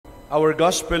Our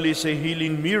gospel is a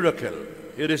healing miracle.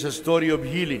 It is a story of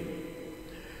healing.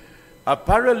 A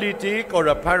paralytic or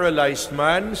a paralyzed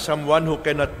man, someone who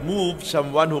cannot move,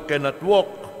 someone who cannot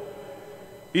walk,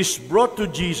 is brought to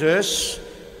Jesus,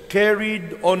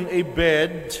 carried on a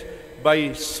bed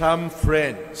by some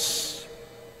friends.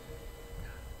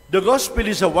 The gospel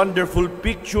is a wonderful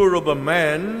picture of a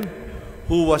man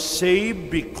who was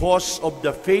saved because of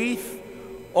the faith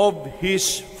of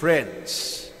his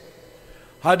friends.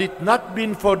 Had it not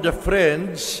been for the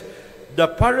friends, the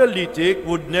paralytic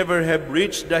would never have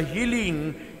reached the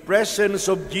healing presence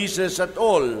of Jesus at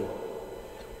all.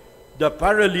 The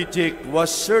paralytic was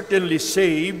certainly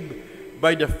saved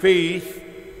by the faith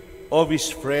of his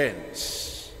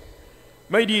friends.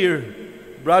 My dear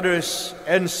brothers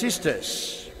and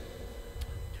sisters,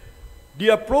 the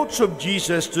approach of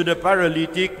Jesus to the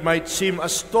paralytic might seem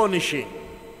astonishing.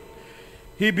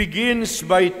 He begins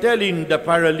by telling the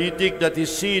paralytic that his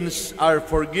sins are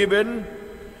forgiven.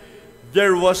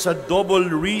 There was a double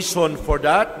reason for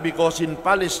that, because in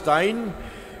Palestine,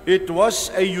 it was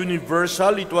a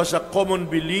universal, it was a common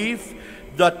belief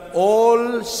that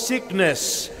all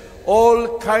sickness,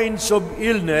 all kinds of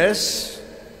illness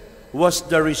was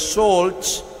the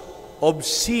result of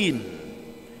sin,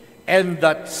 and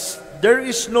that there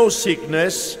is no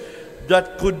sickness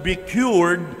that could be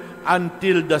cured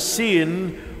until the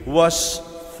sin was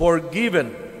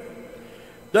forgiven.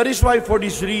 That is why, for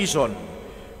this reason,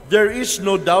 there is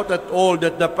no doubt at all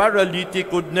that the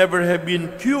paralytic could never have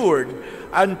been cured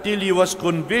until he was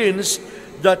convinced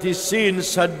that his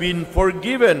sins had been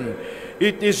forgiven.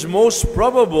 It is most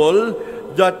probable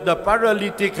that the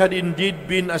paralytic had indeed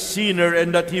been a sinner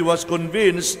and that he was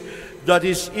convinced that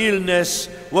his illness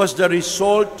was the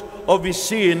result of his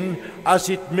sin, as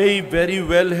it may very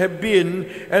well have been,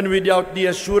 and without the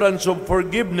assurance of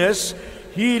forgiveness,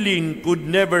 healing could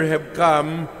never have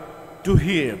come to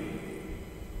him.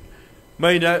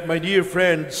 My dear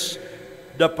friends,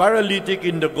 the paralytic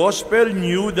in the gospel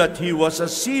knew that he was a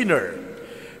sinner.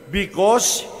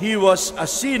 Because he was a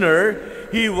sinner,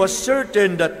 he was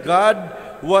certain that God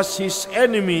was his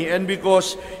enemy, and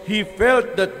because he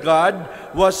felt that God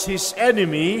was his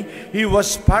enemy, he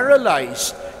was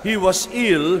paralyzed, he was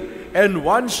ill, and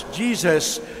once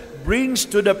Jesus brings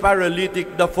to the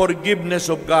paralytic the forgiveness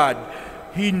of God,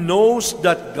 he knows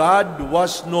that God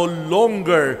was no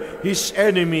longer his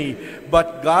enemy,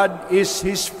 but God is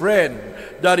his friend.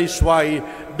 That is why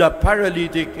the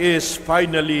paralytic is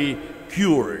finally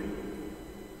cured.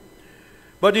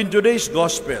 But in today's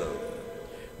gospel,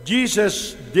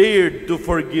 Jesus dared to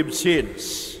forgive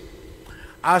sins.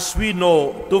 As we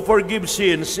know, to forgive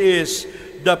sins is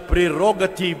the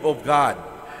prerogative of God.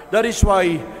 That is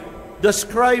why the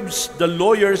scribes, the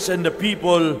lawyers, and the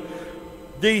people,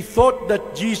 they thought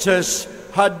that Jesus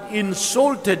had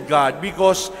insulted God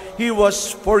because he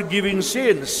was forgiving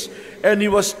sins. And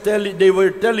they were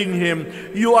telling him,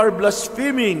 "You are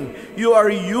blaspheming. You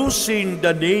are using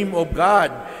the name of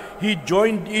God." He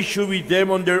joined issue with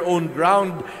them on their own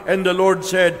ground, and the Lord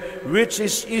said, "Which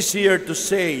is easier to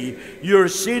say, your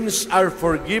sins are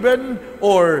forgiven,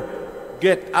 or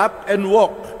get up and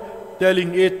walk?"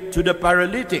 Telling it to the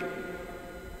paralytic.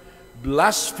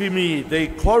 Blasphemy,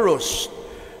 they chorused.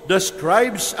 The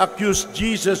scribes accused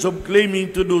Jesus of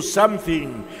claiming to do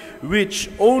something which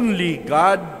only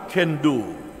God can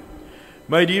do.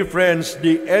 My dear friends,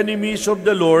 the enemies of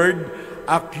the Lord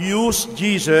accused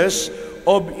Jesus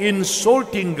of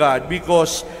insulting God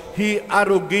because he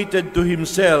arrogated to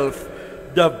himself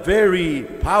the very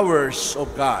powers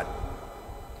of God.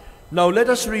 Now let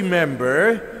us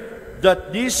remember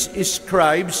that these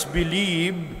scribes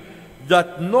believed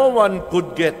that no one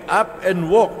could get up and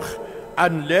walk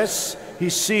unless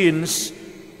his sins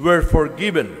were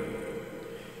forgiven.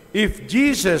 If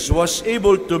Jesus was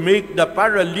able to make the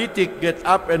paralytic get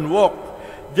up and walk,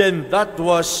 then that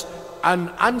was an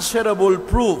unanswerable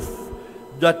proof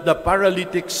that the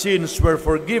paralytic's sins were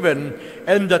forgiven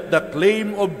and that the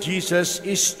claim of Jesus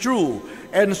is true.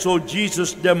 And so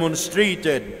Jesus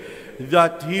demonstrated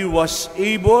that he was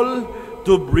able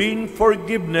to bring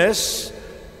forgiveness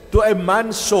to a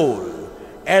man's soul,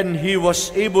 and he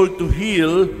was able to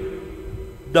heal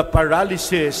the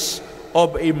paralysis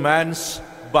of a man's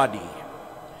body.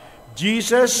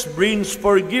 Jesus brings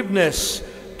forgiveness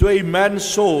to a man's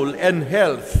soul and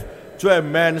health to a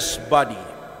man's body.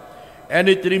 And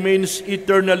it remains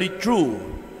eternally true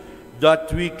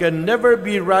that we can never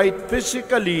be right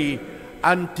physically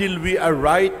until we are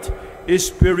right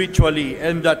spiritually,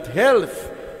 and that health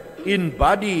in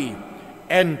body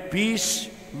and peace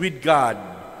with God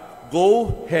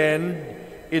go hand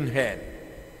in hand.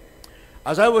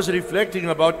 As I was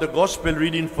reflecting about the gospel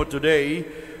reading for today,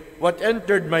 what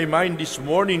entered my mind this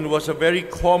morning was a very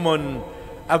common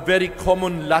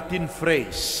Latin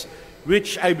phrase,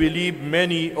 which I believe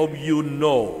many of you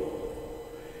know.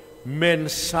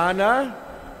 Mens sana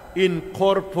in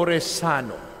corpore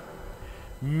sano.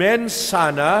 Mens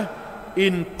sana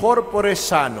in corpore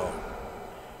sano.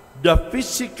 The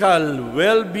physical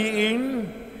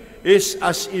well-being is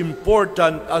as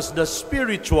important as the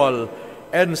spiritual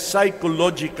and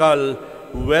psychological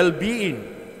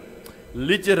well-being.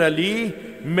 Literally,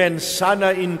 mens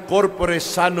sana in corpore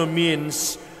sano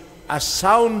means a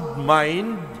sound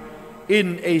mind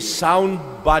in a sound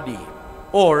body,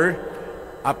 or,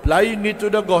 applying it to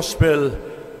the gospel,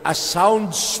 a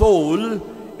sound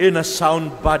soul in a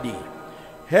sound body.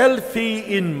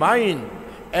 Healthy in mind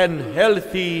and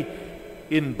healthy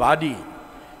in body.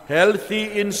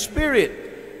 Healthy in spirit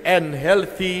and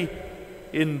healthy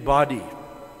in body.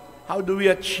 How do we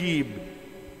achieve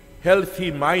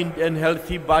healthy mind and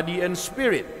healthy body and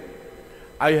spirit?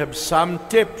 I have some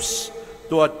tips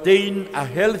to attain a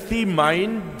healthy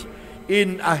mind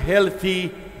in a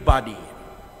healthy body.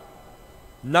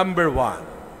 Number 1,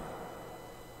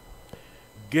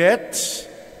 get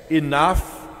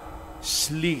enough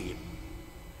sleep.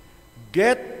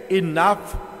 Get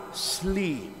enough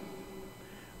sleep.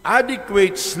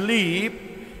 Adequate sleep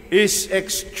is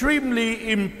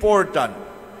extremely important.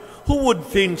 Who would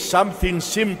think something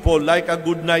simple like a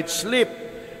good night's sleep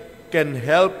can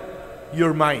help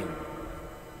your mind?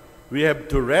 We have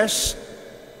to rest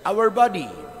our body.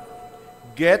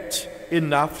 Get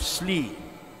enough sleep.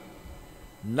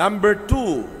 Number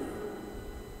 2,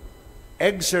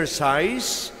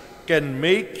 exercise can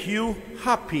make you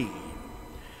happy.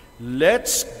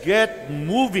 Let's get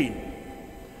moving.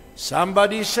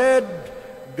 Somebody said,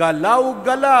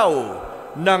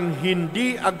 galaw-galaw nang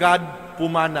hindi agad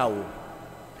pumanaw.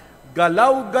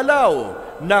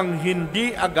 Galaw-galaw nang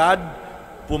hindi agad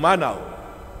pumanaw.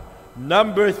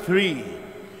 Number 3,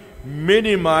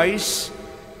 minimize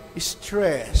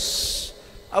stress.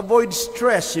 Avoid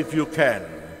stress if you can.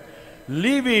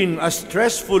 Living a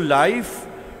stressful life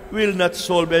will not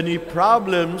solve any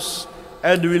problems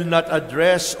and will not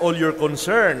address all your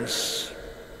concerns.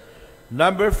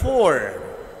 Number 4,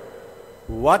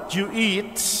 what you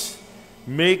eat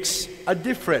makes a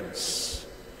difference.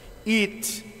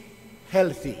 Eat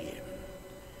healthy.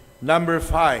 Number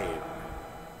 5,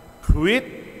 quit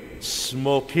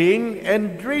smoking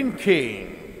and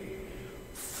drinking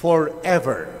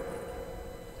forever.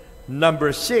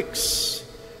 Number 6,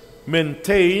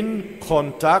 maintain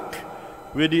contact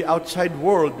with the outside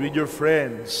world, with your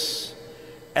friends.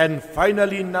 And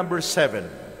finally, number 7,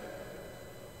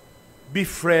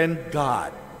 befriend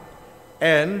God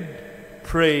and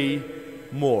pray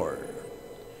more.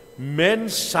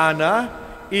 Mens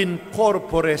sana in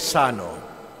corpore sano.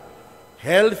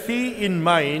 Healthy in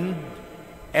mind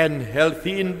and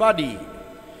healthy in body.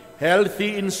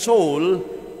 Healthy in soul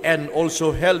and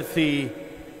also healthy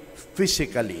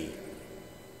physically.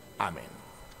 Amen.